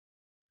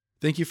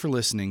Thank you for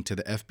listening to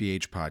the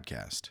FBH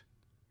podcast.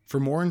 For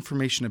more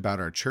information about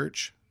our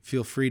church,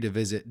 feel free to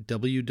visit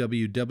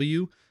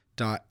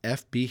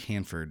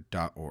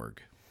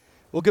www.fbhanford.org.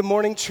 Well, good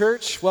morning,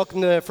 church.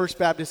 Welcome to First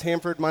Baptist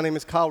Hanford. My name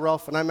is Kyle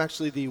Ralph, and I'm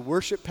actually the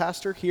worship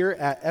pastor here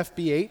at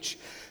FBH.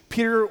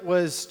 Peter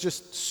was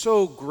just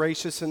so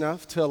gracious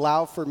enough to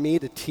allow for me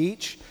to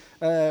teach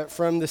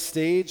from the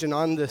stage and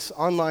on this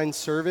online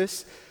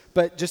service.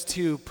 But just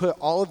to put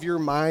all of your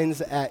minds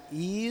at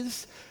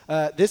ease,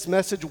 this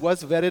message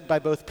was vetted by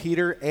both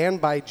Peter and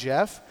by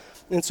Jeff.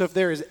 And so if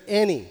there is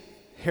any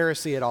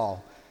heresy at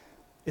all,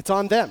 it's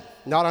on them,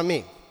 not on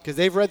me. Because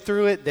they've read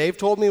through it, they've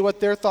told me what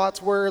their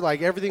thoughts were,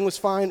 like everything was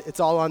fine, it's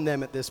all on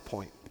them at this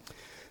point.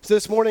 So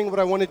this morning what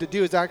I wanted to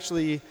do is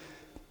actually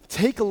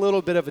take a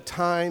little bit of a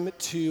time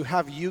to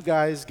have you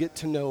guys get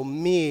to know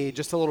me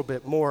just a little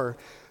bit more.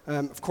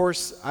 Of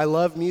course, I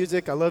love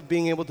music, I love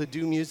being able to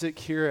do music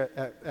here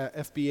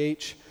at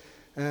FBH,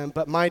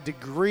 but my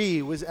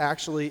degree was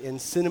actually in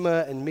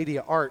cinema and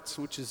media arts,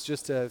 which is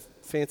just a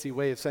fancy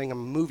way of saying I'm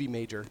a movie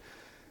major.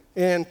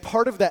 And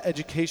part of that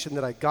education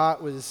that I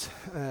got was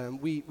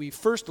we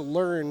first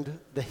learned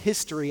the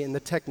history and the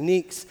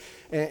techniques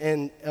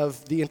and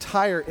of the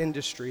entire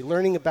industry,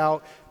 learning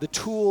about the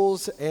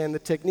tools and the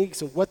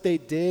techniques and what they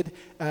did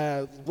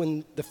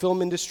when the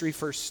film industry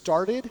first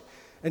started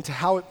and to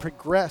how it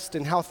progressed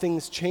and how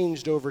things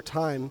changed over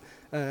time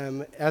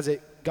as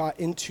it got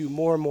into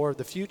more and more of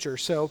the future.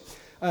 So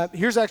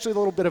here's actually a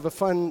little bit of a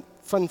fun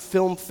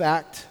film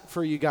fact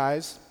for you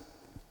guys.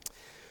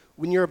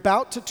 When you're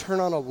about to turn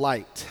on a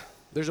light,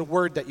 there's a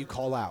word that you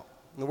call out.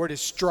 And the word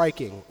is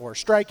striking, or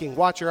striking,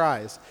 watch your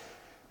eyes.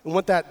 And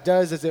what that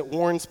does is it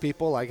warns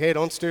people like, hey,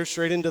 don't stare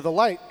straight into the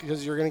light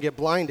because you're going to get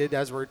blinded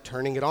as we're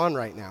turning it on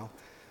right now.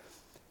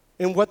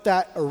 And what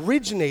that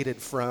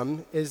originated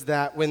from is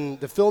that when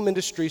the film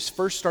industries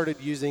first started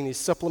using these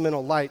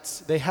supplemental lights,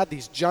 they had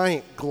these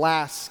giant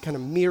glass kind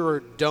of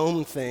mirror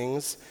dome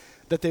things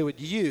that they would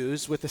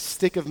use with a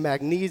stick of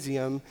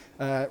magnesium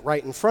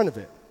right in front of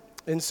it.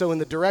 And so when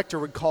the director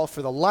would call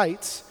for the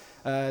lights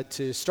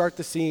to start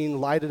the scene,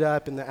 light it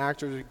up, and the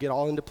actors would get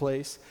all into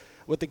place,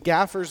 what the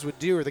gaffers would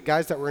do, or the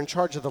guys that were in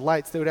charge of the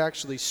lights, they would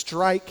actually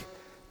strike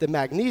the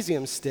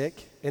magnesium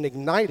stick and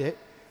ignite it,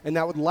 and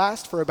that would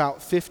last for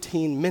about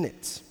 15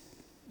 minutes.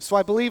 So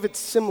I believe it's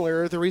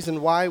similar, the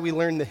reason why we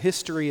learn the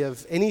history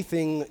of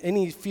anything,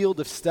 any field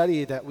of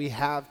study that we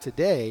have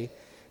today,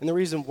 and the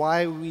reason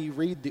why we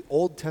read the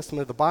Old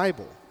Testament of the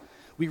Bible.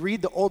 We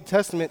read the Old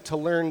Testament to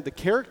learn the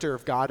character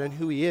of God and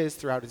who he is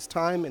throughout his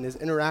time and his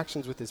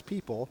interactions with his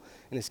people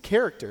and his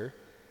character.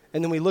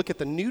 And then we look at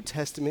the New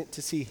Testament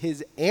to see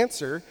his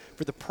answer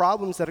for the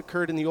problems that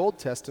occurred in the Old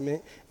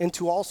Testament and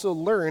to also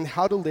learn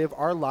how to live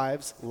our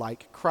lives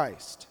like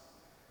Christ.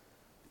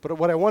 But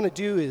what I want to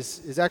do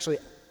is actually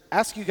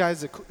ask you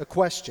guys a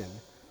question.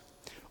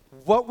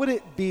 What would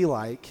it be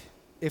like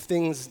if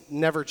things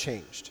never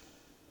changed?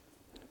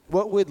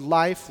 What would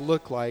life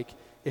look like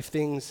if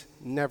things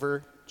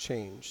never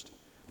changed?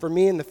 For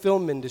me in the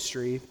film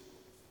industry,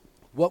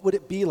 what would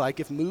it be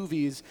like if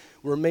movies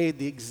were made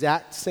the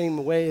exact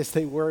same way as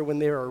they were when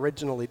they were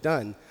originally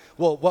done?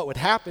 Well, what would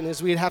happen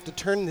is we'd have to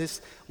turn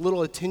this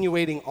little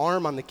attenuating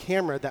arm on the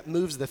camera that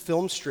moves the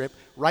film strip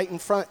right in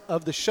front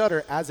of the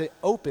shutter as it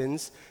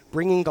opens,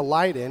 bringing the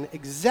light in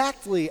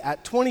exactly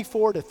at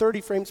 24 to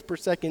 30 frames per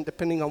second,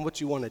 depending on what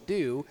you want to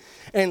do.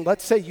 And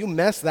let's say you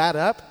mess that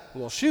up,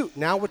 well, shoot,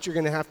 now what you're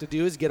going to have to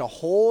do is get a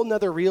whole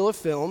nother reel of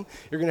film.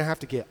 You're going to have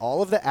to get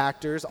all of the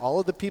actors,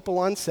 all of the people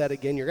on set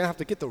again. You're going to have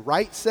to get the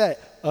right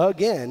set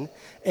again.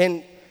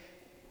 And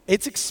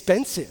it's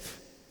expensive.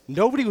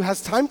 Nobody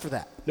has time for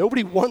that.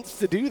 Nobody wants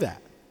to do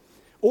that.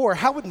 Or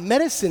how would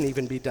medicine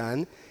even be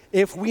done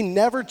if we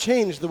never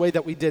changed the way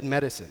that we did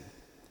medicine?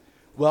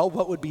 Well,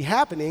 what would be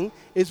happening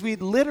is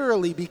we'd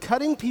literally be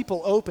cutting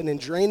people open and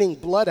draining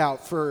blood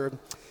out for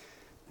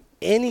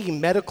any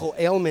medical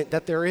ailment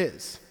that there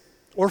is.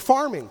 Or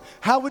farming.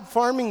 How would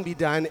farming be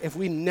done if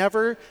we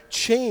never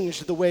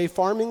changed the way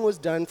farming was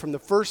done from the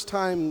first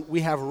time we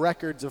have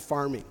records of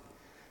farming?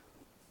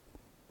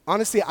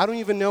 Honestly, I don't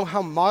even know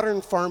how modern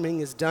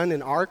farming is done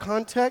in our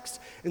context,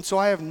 and so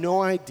I have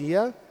no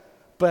idea,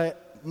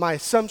 but my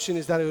assumption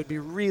is that it would be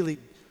really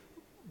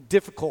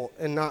difficult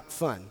and not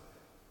fun.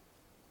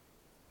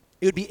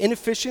 It would be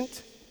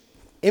inefficient,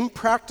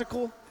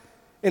 impractical,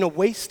 and a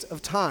waste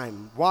of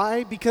time.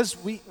 Why? Because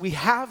we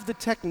have the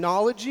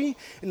technology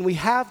and we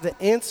have the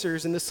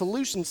answers and the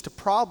solutions to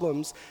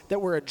problems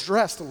that were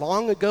addressed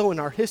long ago in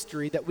our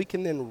history that we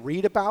can then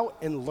read about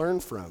and learn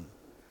from.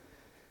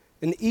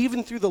 And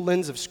even through the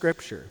lens of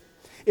Scripture,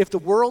 if the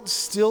world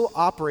still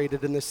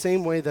operated in the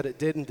same way that it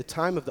did in the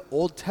time of the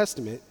Old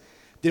Testament,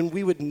 then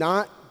we would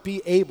not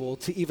be able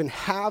to even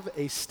have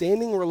a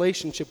standing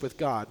relationship with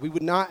God. We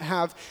would not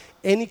have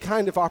any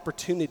kind of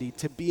opportunity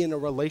to be in a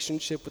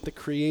relationship with the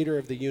creator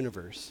of the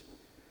universe.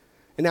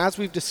 And as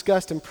we've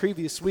discussed in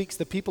previous weeks,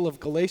 the people of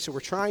Galatia were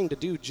trying to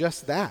do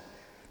just that,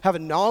 have a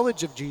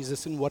knowledge of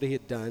Jesus and what he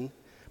had done,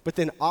 but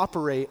then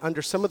operate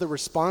under some of the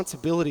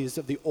responsibilities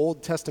of the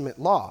Old Testament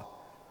law.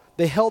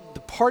 They held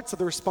the parts of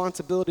the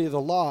responsibility of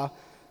the law,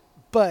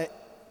 but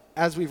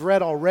as we've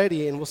read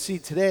already and we'll see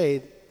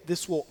today,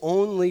 this will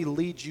only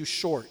lead you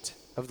short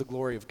of the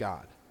glory of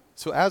God.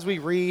 So as we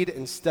read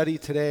and study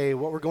today,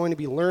 what we're going to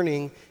be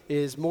learning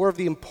is more of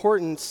the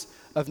importance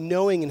of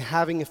knowing and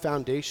having a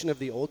foundation of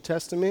the Old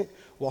Testament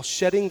while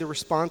shedding the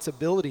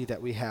responsibility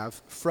that we have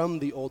from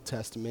the Old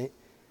Testament,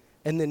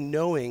 and then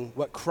knowing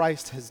what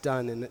Christ has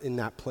done in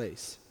that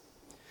place.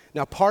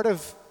 Now, part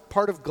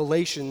of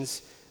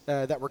Galatians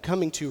that we're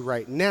coming to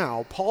right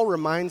now, Paul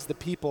reminds the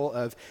people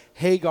of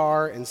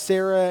Hagar and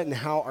Sarah and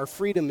how our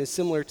freedom is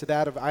similar to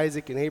that of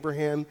Isaac and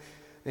Abraham,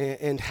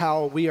 and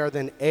how we are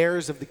then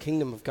heirs of the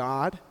kingdom of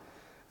God.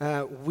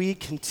 We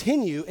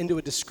continue into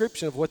a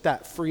description of what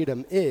that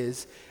freedom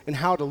is and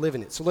how to live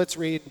in it. So let's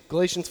read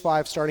Galatians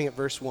 5, starting at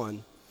verse 1.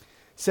 It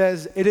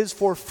says, "It is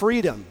for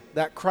freedom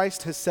that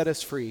Christ has set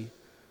us free.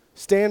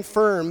 Stand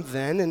firm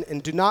then,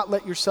 and do not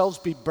let yourselves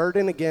be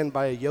burdened again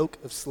by a yoke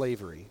of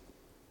slavery."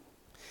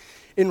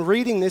 In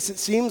reading this, it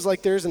seems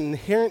like there's an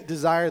inherent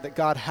desire that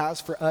God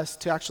has for us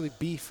to actually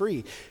be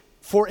free.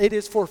 For it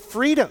is for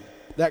freedom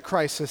that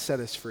Christ has set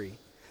us free.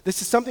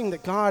 This is something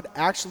that God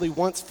actually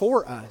wants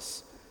for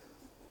us.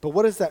 But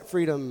what does that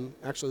freedom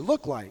actually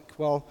look like?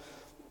 Well,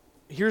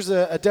 here's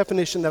a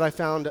definition that I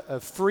found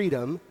of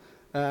freedom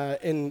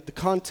in the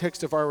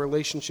context of our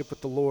relationship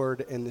with the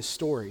Lord and this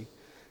story.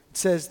 It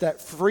says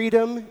that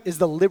freedom is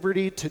the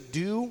liberty to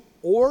do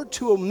or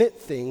to omit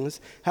things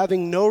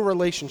having no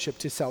relationship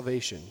to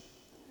salvation.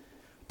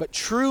 But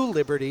true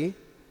liberty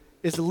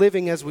is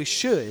living as we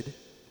should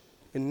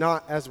and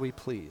not as we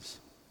please.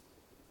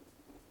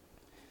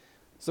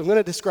 So I'm going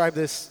to describe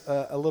this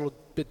a little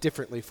bit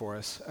differently for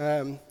us.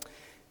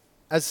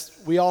 As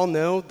we all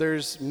know,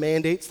 there's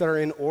mandates that are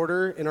in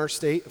order in our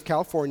state of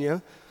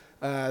California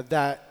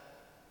that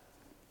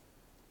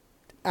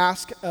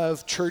ask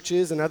of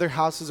churches and other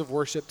houses of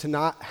worship to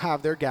not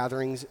have their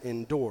gatherings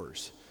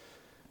indoors.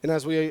 And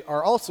as we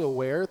are also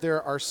aware,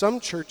 there are some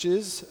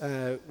churches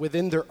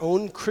within their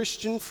own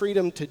Christian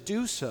freedom to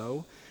do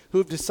so who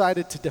have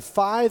decided to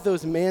defy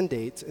those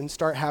mandates and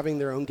start having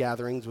their own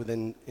gatherings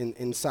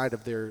inside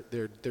of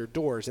their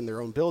doors in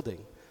their own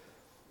building.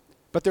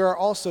 But there are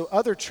also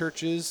other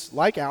churches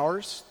like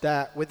ours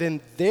that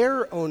within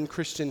their own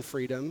Christian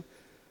freedom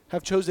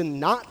have chosen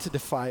not to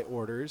defy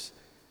orders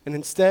and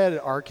instead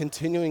are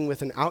continuing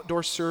with an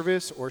outdoor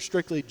service or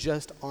strictly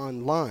just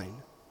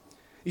online.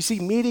 You see,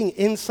 meeting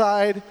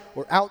inside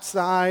or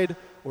outside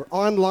or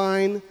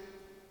online,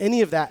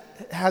 any of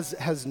that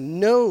has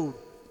no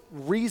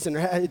reason,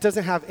 it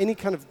doesn't have any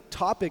kind of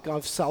topic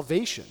of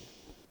salvation.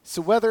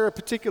 So whether a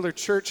particular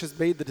church has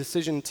made the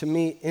decision to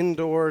meet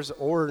indoors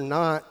or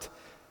not,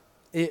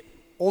 it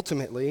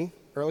ultimately,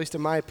 or at least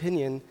in my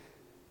opinion,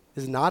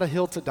 is not a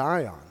hill to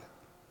die on.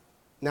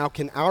 Now,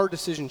 can our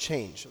decision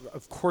change?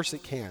 Of course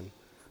it can.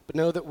 But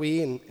know that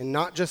we, and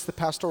not just the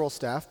pastoral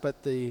staff,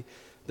 but the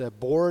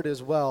board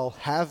as well,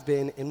 have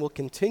been and will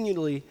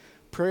continually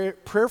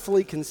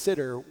prayerfully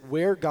consider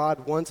where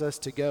God wants us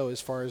to go as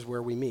far as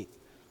where we meet.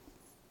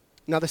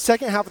 Now, the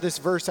second half of this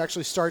verse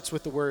actually starts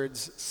with the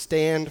words,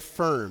 "stand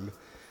firm."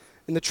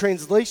 And the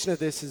translation of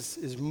this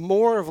is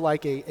more of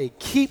like a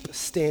keep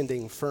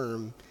standing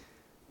firm.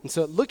 And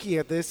so looking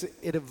at this,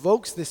 it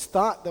evokes this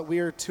thought that we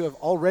are to have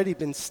already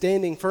been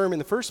standing firm in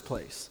the first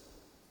place.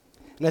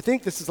 And I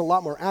think this is a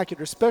lot more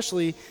accurate,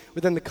 especially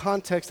within the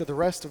context of the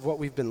rest of what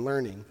we've been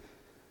learning.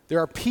 There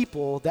are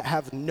people that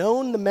have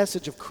known the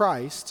message of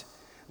Christ,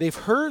 they've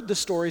heard the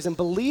stories and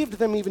believed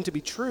them even to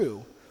be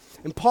true.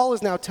 And Paul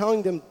is now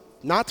telling them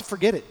not to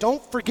forget it.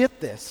 Don't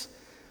forget this.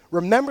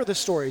 Remember the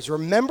stories.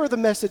 Remember the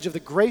message of the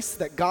grace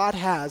that God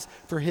has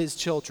for his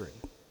children.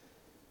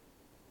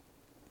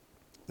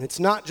 And it's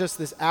not just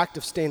this act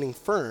of standing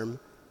firm.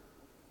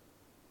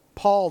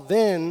 Paul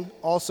then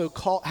also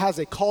has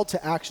a call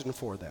to action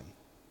for them.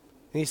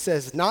 And he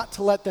says not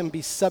to let them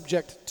be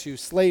subject to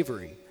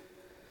slavery.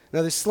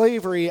 Now, the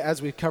slavery,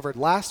 as we covered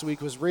last week,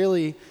 was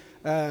really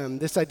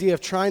this idea of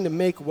trying to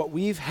make what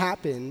we've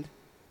happen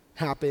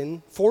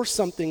for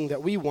something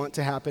that we want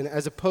to happen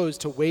as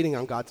opposed to waiting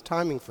on God's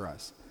timing for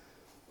us.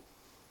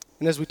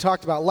 And as we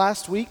talked about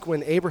last week,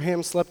 when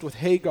Abraham slept with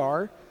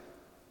Hagar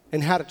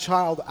and had a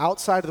child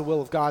outside of the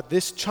will of God,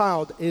 this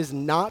child is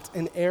not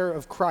an heir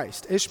of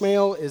Christ.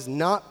 Ishmael is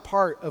not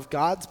part of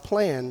God's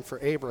plan for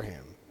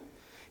Abraham.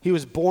 He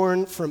was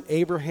born from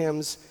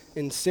Abraham's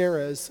and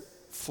Sarah's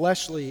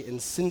fleshly and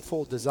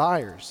sinful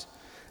desires.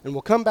 And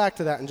we'll come back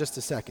to that in just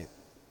a second.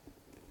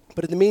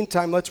 But in the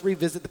meantime, let's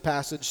revisit the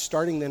passage,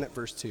 starting then at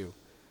verse 2.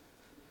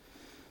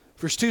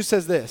 Verse 2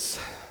 says this,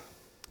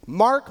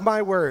 "Mark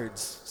my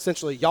words,"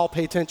 essentially, y'all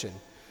pay attention.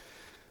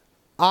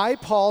 "I,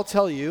 Paul,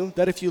 tell you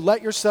that if you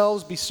let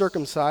yourselves be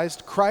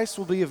circumcised, Christ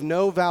will be of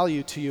no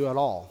value to you at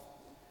all.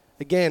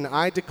 Again,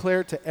 I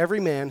declare to every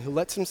man who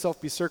lets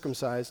himself be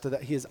circumcised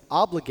that he is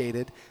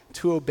obligated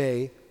to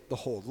obey the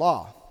whole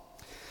law."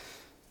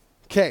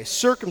 Okay,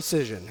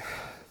 circumcision.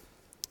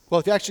 Well,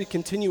 if you actually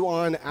continue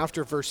on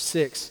after verse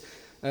 6,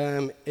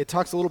 it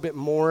talks a little bit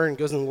more and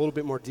goes in a little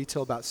bit more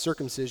detail about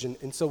circumcision.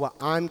 And so what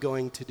I'm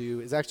going to do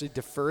is actually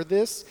defer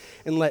this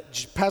and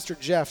let Pastor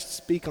Jeff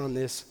speak on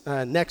this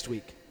next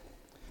week.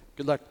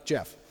 Good luck,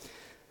 Jeff.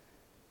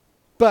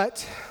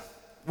 But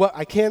what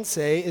I can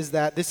say is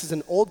that this is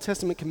an Old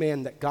Testament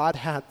command that God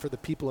had for the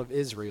people of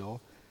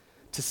Israel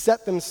to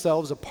set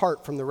themselves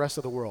apart from the rest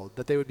of the world,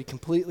 that they would be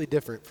completely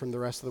different from the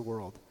rest of the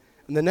world.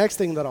 And the next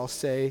thing that I'll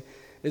say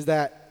is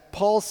that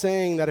Paul's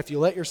saying that if you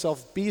let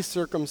yourself be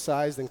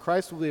circumcised, then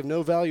Christ will be of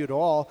no value at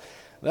all.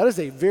 That is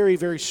a very,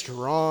 very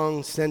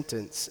strong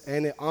sentence.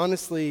 And it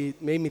honestly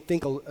made me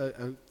think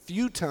a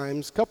few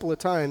times, couple of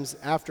times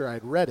after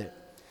I'd read it.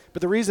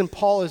 But the reason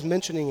Paul is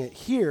mentioning it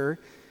here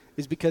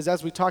is because,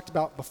 as we talked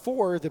about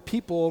before, the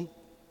people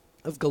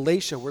of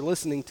Galatia were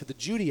listening to the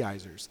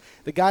Judaizers,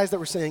 the guys that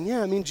were saying,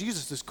 yeah, I mean,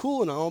 Jesus is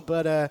cool and all,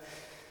 but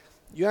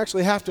you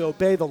actually have to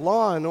obey the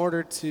law in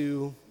order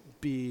to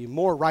be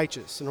more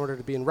righteous, in order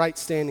to be in right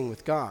standing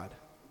with God.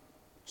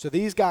 So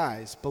these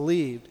guys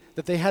believed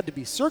that they had to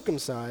be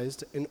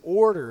circumcised in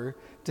order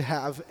to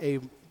have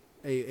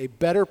a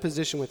better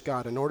position with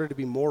God, in order to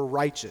be more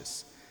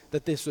righteous,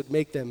 that this would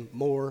make them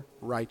more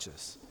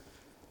righteous.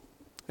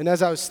 And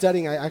as I was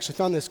studying, I actually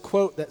found this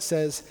quote that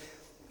says,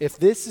 if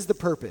this is the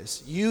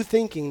purpose, you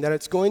thinking that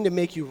it's going to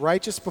make you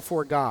righteous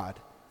before God,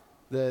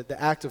 the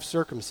act of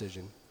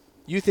circumcision,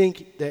 you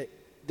think that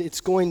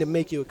it's going to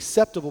make you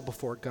acceptable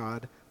before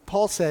God,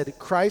 Paul said,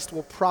 Christ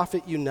will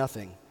profit you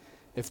nothing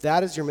if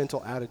that is your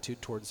mental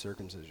attitude towards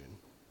circumcision.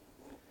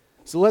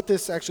 So let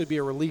this actually be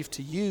a relief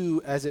to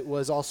you as it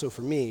was also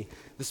for me.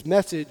 This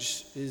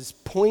message is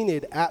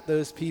pointed at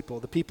those people,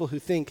 the people who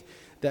think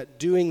that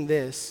doing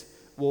this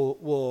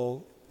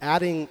will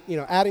adding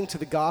to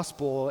the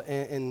gospel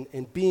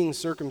and being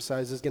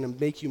circumcised is going to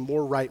make you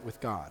more right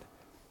with God.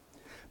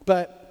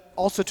 But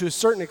also to a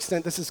certain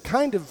extent, this is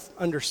kind of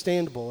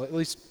understandable, at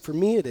least for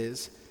me it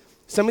is.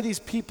 Some of these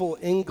people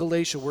in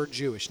Galatia were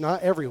Jewish.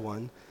 Not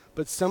everyone,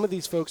 but some of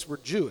these folks were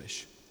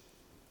Jewish.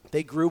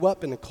 They grew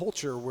up in a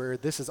culture where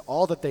this is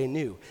all that they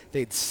knew.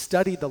 They'd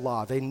studied the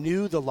law. They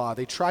knew the law.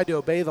 They tried to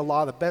obey the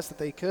law the best that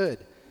they could.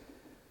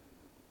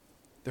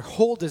 Their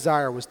whole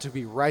desire was to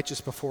be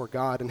righteous before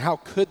God, and how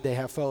could they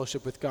have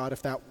fellowship with God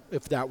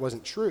if that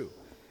wasn't true,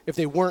 if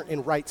they weren't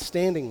in right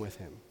standing with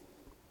Him?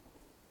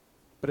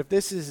 But if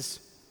this is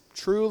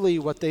truly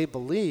what they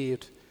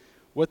believed,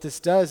 what this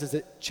does is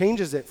it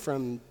changes it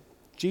from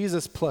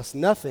Jesus plus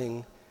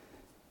nothing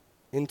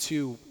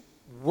into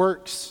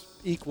works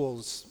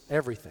equals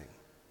everything.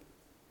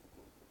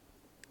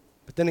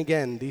 But then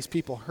again, these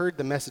people heard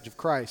the message of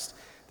Christ.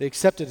 They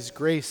accepted His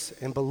grace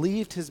and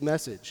believed His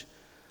message.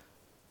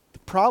 The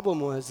problem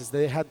was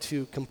they had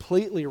to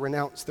completely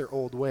renounce their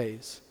old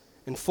ways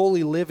and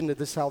fully live into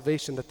the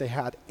salvation that they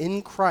had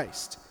in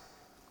Christ.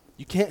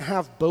 You can't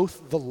have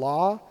both the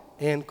law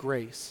and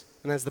grace.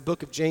 And as the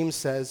book of James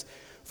says,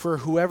 for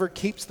whoever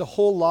keeps the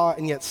whole law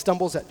and yet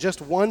stumbles at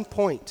just one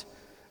point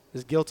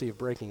is guilty of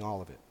breaking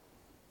all of it.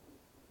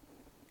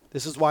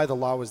 This is why the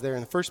law was there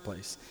in the first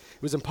place.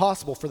 It was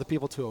impossible for the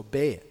people to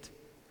obey it.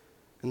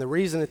 And the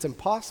reason it's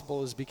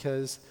impossible is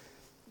because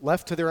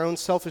left to their own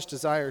selfish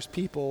desires,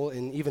 people,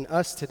 and even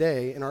us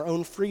today, in our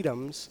own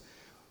freedoms,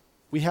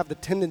 we have the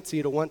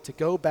tendency to want to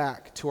go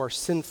back to our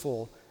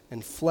sinful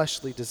and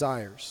fleshly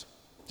desires.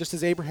 Just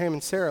as Abraham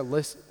and Sarah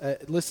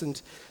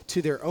listened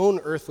to their own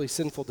earthly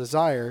sinful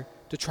desire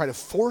to try to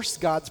force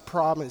God's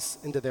promise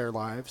into their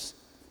lives,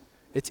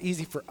 it's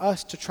easy for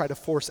us to try to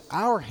force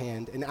our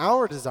hand and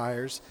our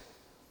desires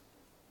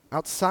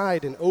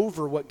outside and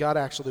over what God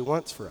actually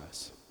wants for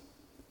us.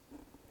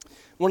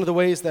 One of the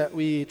ways that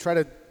we try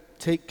to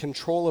take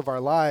control of our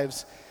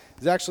lives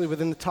is actually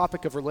within the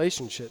topic of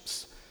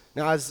relationships.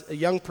 Now, as a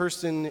young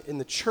person in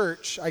the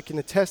church, I can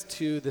attest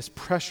to this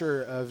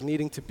pressure of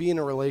needing to be in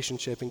a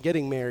relationship and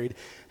getting married,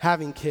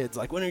 having kids.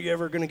 Like, when are you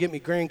ever going to get me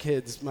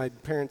grandkids? My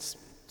parents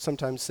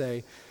sometimes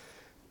say.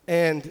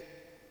 And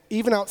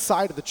even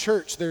outside of the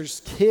church,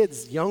 there's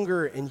kids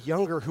younger and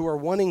younger who are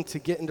wanting to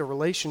get into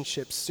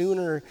relationships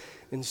sooner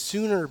and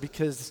sooner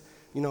because,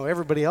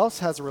 everybody else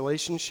has a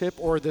relationship,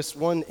 or this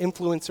one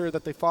influencer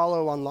that they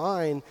follow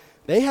online,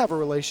 they have a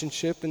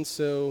relationship, and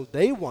so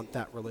they want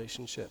that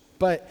relationship.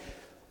 But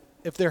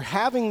if they're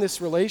having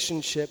this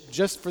relationship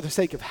just for the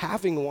sake of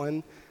having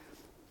one,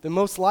 then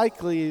most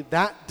likely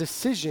that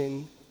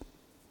decision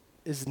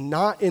is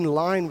not in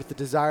line with the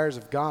desires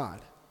of God.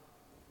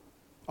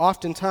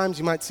 Oftentimes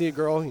you might see a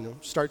girl,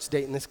 starts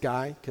dating this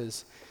guy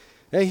because,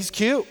 hey, he's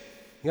cute,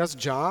 he has a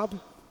job,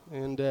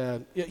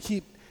 and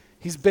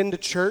he's been to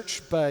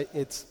church, but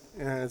it's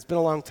been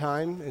a long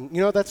time,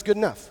 and that's good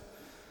enough.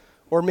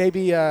 Or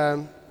maybe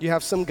you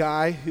have some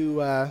guy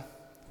who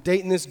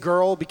dating this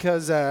girl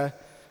because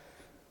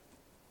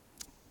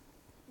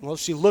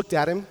she looked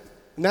at him,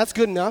 and that's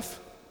good enough,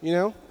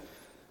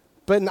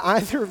 But in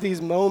either of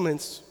these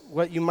moments,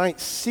 what you might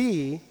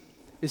see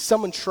is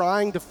someone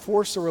trying to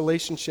force a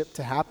relationship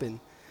to happen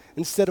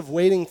instead of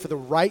waiting for the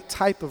right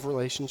type of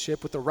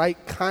relationship with the right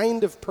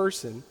kind of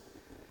person,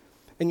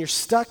 and you're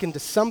stuck into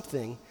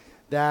something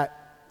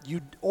that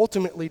you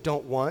ultimately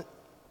don't want,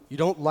 you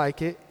don't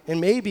like it,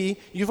 and maybe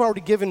you've already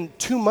given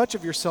too much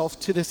of yourself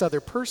to this other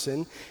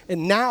person,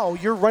 and now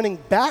you're running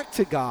back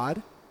to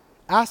God,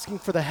 asking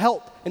for the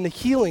help and the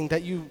healing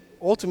that you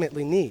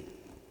ultimately need.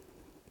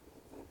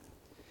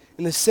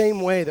 In the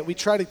same way that we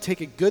try to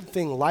take a good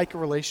thing like a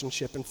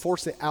relationship and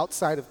force it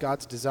outside of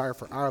God's desire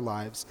for our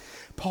lives,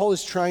 Paul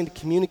is trying to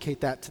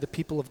communicate that to the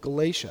people of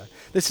Galatia.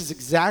 This is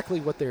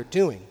exactly what they're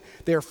doing.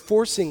 They're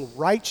forcing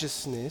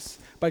righteousness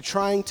by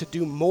trying to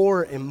do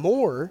more and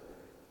more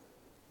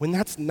when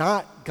that's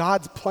not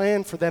God's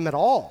plan for them at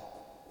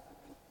all.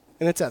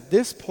 And it's at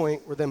this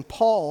point where then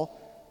Paul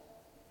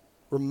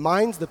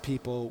reminds the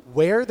people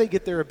where they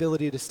get their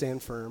ability to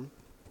stand firm,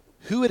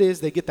 who it is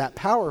they get that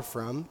power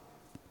from,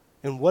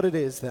 and what it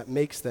is that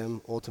makes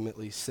them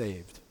ultimately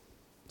saved.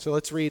 So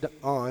let's read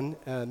on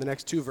the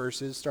next two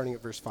verses, starting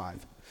at verse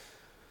 5.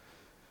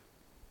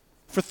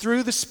 For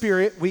through the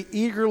Spirit we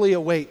eagerly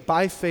await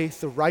by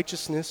faith the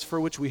righteousness for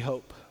which we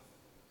hope.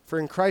 For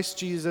in Christ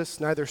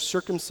Jesus, neither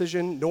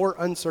circumcision nor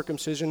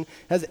uncircumcision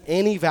has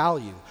any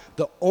value.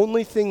 The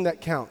only thing that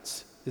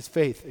counts is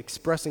faith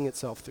expressing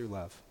itself through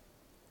love.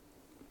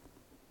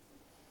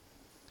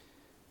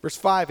 Verse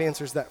 5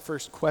 answers that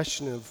first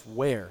question of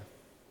where.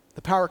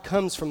 The power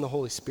comes from the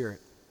Holy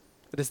Spirit.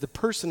 It is the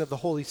person of the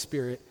Holy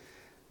Spirit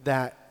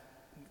that,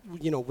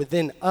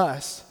 within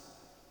us,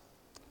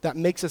 that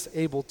makes us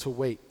able to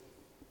wait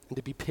and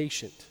to be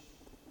patient.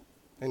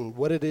 And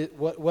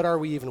what are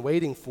we even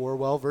waiting for?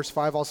 Well, verse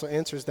 5 also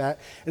answers that,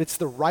 and it's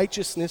the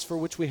righteousness for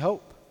which we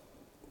hope.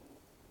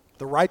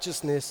 The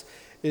righteousness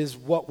is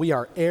what we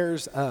are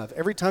heirs of.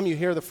 Every time you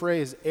hear the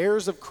phrase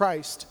heirs of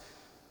Christ,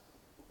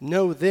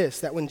 know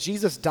this, that when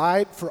Jesus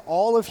died for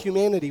all of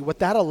humanity, what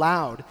that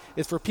allowed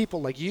is for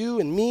people like you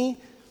and me,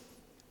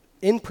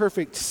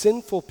 imperfect,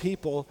 sinful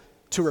people,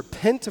 to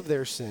repent of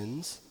their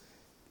sins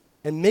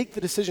and make the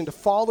decision to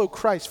follow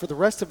Christ for the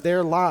rest of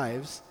their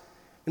lives,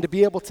 and to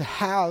be able to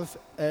have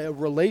a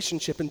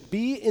relationship and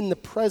be in the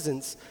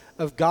presence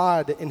of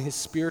God in his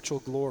spiritual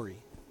glory.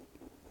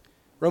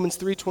 Romans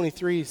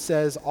 3:23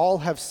 says, all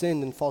have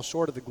sinned and fall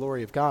short of the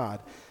glory of God.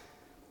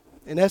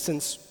 In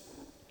essence,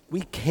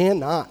 we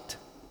cannot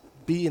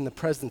be in the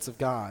presence of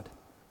God.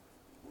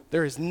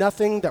 There is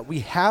nothing that we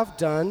have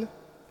done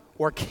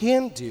or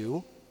can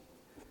do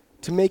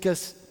to make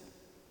us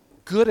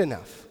good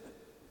enough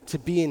to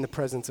be in the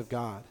presence of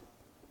God.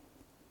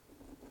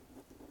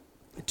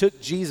 It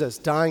took Jesus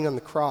dying on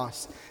the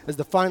cross as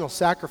the final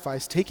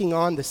sacrifice, taking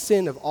on the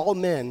sin of all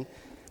men,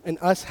 and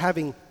us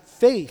having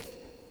faith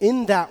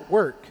in that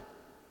work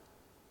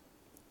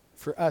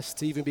for us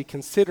to even be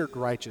considered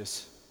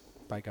righteous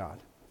by God.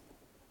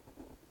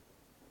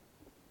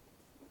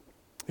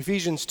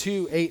 Ephesians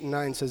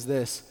 2:8-9 says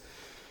this,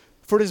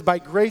 for it is by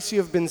grace you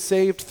have been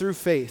saved through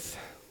faith,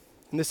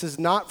 and this is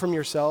not from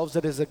yourselves,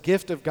 it is a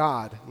gift of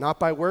God, not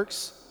by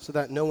works, so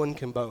that no one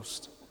can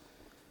boast.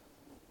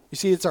 You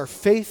see, it's our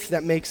faith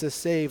that makes us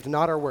saved,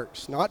 not our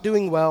works. Not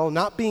doing well,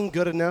 not being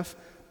good enough,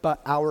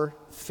 but our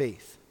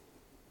faith.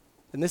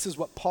 And this is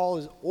what Paul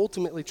is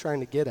ultimately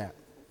trying to get at.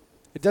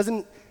 It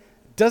doesn't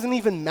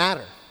even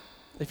matter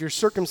if you're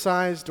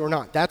circumcised or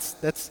not.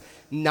 That's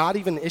not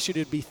even an issue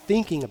to be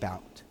thinking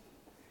about.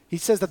 He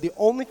says that the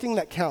only thing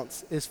that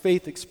counts is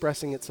faith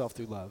expressing itself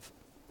through love.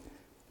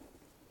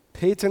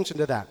 Pay attention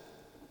to that.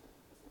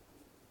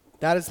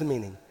 That is the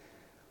meaning.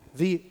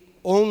 The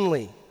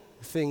only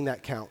thing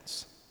that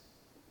counts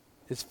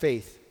is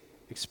faith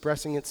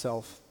expressing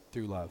itself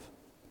through love.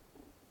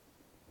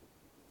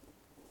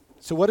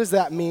 So what does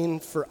that mean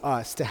for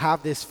us to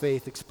have this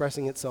faith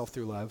expressing itself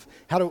through love?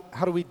 How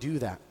do we do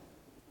that?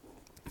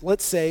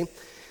 Let's say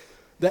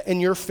that in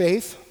your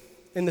faith,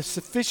 in the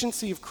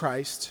sufficiency of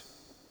Christ,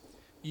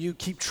 you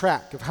keep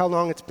track of how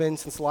long it's been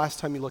since the last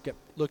time you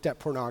looked at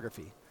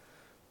pornography.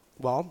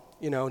 Well,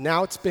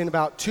 now it's been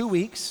about 2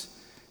 weeks,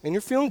 and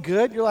you're feeling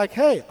good. You're like,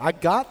 hey, I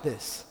got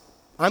this.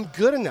 I'm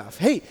good enough.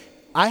 Hey,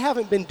 I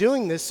haven't been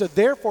doing this, so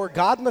therefore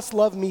God must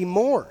love me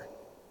more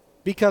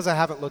because I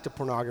haven't looked at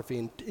pornography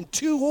in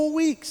 2 whole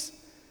weeks.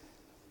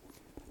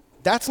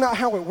 That's not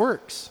how it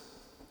works.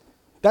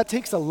 That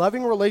takes a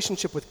loving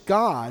relationship with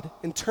God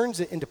and turns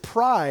it into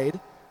pride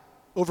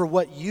over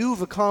what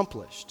you've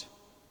accomplished.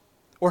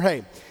 Or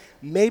hey,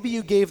 maybe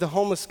you gave the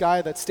homeless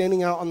guy that's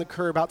standing out on the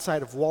curb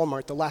outside of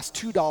Walmart the last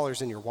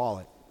 $2 in your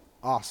wallet.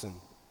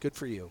 Awesome. Good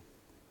for you.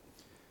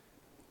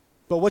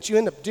 But what you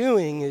end up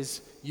doing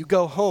is you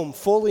go home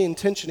fully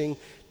intentioning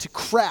to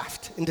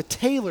craft and to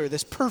tailor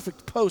this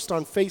perfect post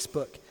on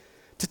Facebook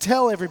to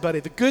tell everybody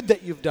the good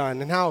that you've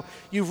done and how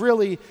you've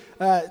really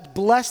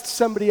blessed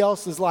somebody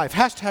else's life.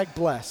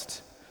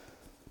 #blessed.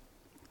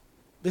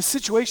 This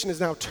situation is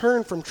now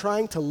turned from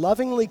trying to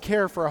lovingly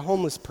care for a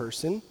homeless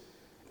person.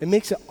 It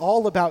makes it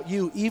all about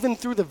you, even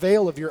through the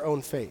veil of your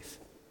own faith.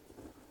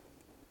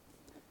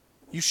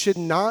 You should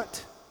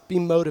not be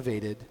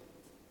motivated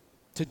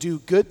to do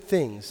good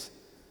things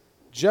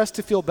just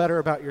to feel better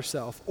about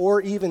yourself,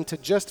 or even to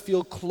just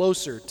feel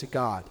closer to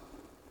God.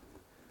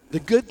 The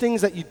good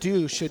things that you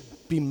do should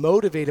be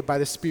motivated by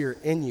the Spirit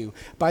in you,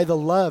 by the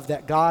love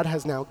that God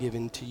has now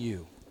given to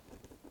you.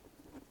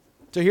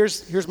 So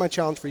here's my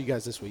challenge for you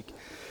guys this week.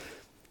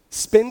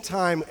 Spend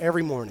time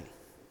every morning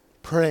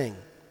praying,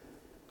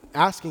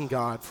 asking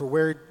God for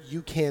where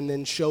you can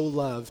then show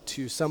love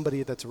to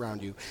somebody that's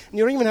around you. And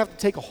you don't even have to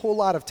take a whole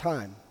lot of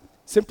time.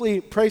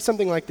 Simply pray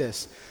something like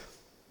this: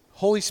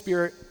 Holy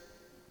Spirit,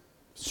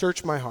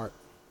 search my heart.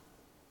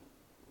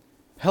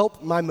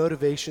 Help my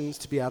motivations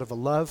to be out of a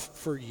love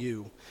for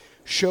you.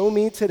 Show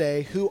me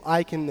today who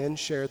I can then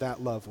share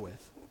that love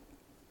with.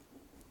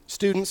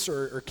 Students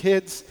or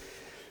kids,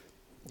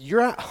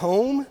 you're at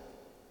home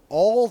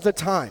all the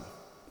time,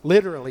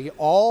 literally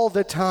all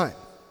the time.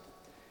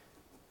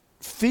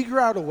 Figure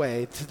out a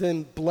way to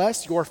then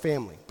bless your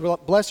family,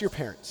 bless your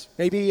parents.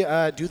 Maybe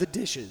do the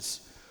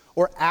dishes,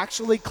 or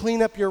actually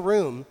clean up your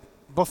room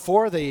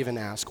before they even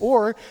ask.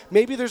 Or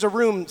maybe there's a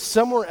room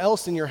somewhere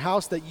else in your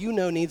house that you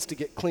know needs to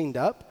get cleaned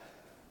up.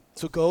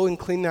 So go and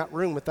clean that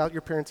room without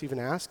your parents even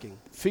asking.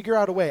 Figure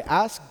out a way.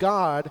 Ask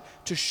God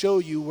to show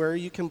you where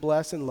you can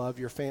bless and love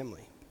your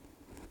family.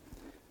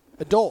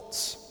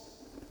 Adults,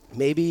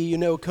 maybe you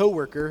know a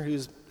coworker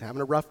who's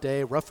having a rough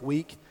day, a rough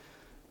week,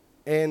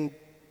 and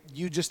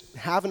you just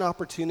have an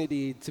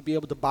opportunity to be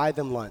able to buy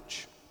them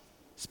lunch.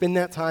 Spend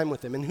that time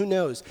with them. And who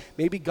knows,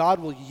 maybe God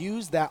will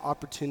use that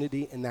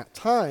opportunity and that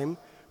time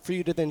for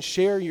you to then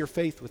share your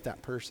faith with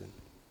that person.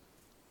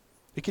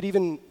 It could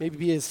even maybe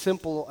be as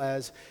simple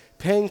as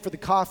paying for the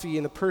coffee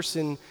and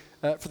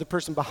for the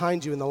person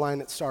behind you in the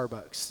line at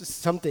Starbucks.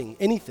 Something,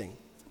 anything.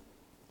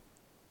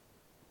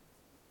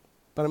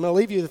 But I'm going to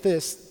leave you with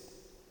this.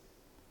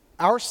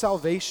 Our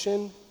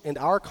salvation and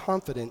our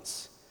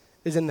confidence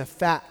is in the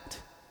fact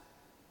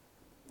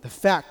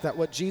that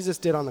what Jesus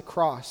did on the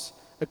cross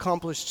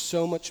accomplished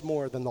so much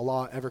more than the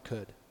law ever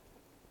could.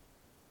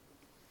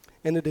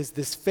 And it is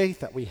this faith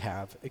that we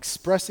have,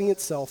 expressing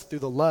itself through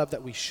the love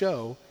that we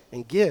show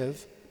and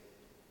give,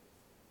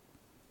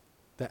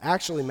 that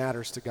actually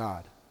matters to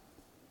God.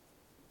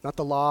 Not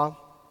the law,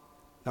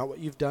 not what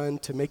you've done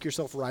to make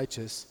yourself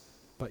righteous,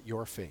 but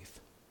your faith.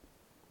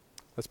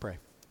 Let's pray.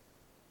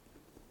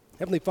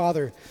 Heavenly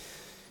Father,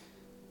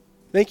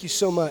 thank you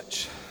so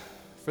much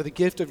for the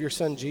gift of your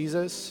Son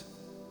Jesus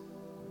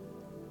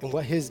and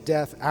what his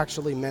death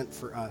actually meant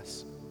for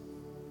us.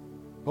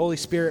 Holy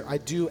Spirit, I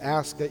do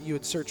ask that you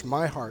would search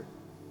my heart,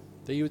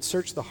 that you would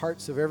search the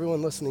hearts of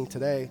everyone listening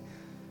today,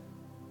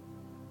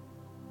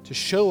 to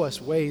show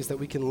us ways that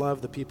we can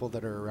love the people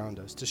that are around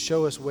us, to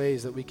show us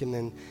ways that we can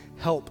then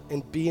help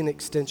and be an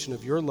extension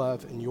of your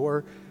love and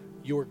your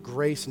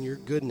grace and your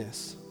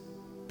goodness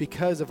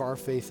because of our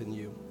faith in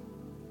you.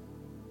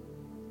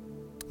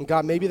 And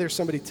God, maybe there's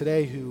somebody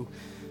today who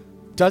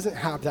doesn't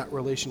have that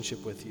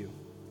relationship with you,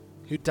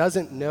 who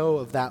doesn't know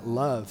of that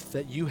love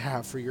that you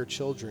have for your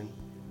children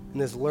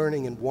and is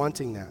learning and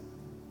wanting that.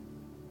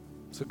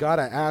 So God,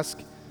 I ask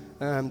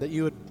that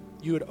you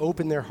would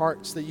open their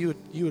hearts, that you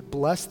would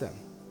bless them.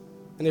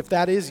 And if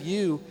that is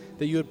you,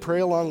 that you would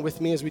pray along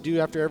with me as we do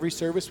after every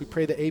service. We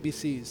pray the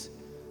ABCs.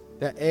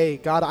 That A,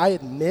 God, I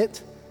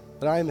admit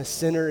that I am a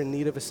sinner in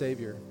need of a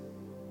Savior.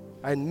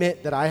 I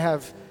admit that I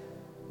have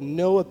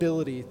no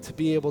ability to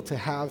be able to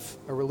have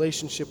a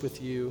relationship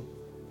with you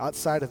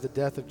outside of the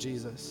death of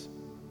Jesus.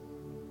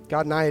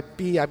 God, and I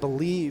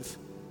believe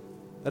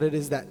that it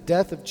is that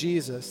death of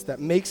Jesus that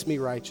makes me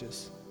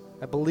righteous.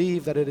 I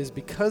believe that it is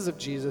because of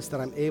Jesus that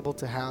I'm able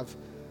to have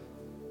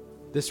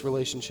this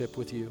relationship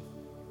with you.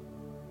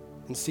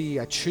 And see,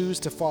 I choose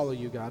to follow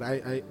you, God.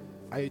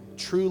 I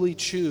truly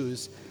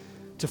choose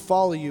to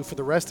follow you for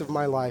the rest of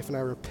my life, and I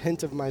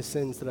repent of my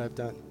sins that I've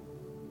done.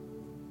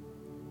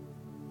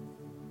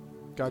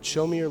 God,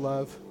 show me your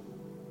love.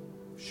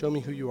 Show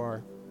me who you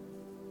are.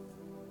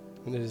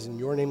 And it is in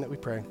your name that we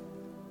pray.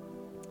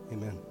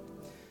 Amen.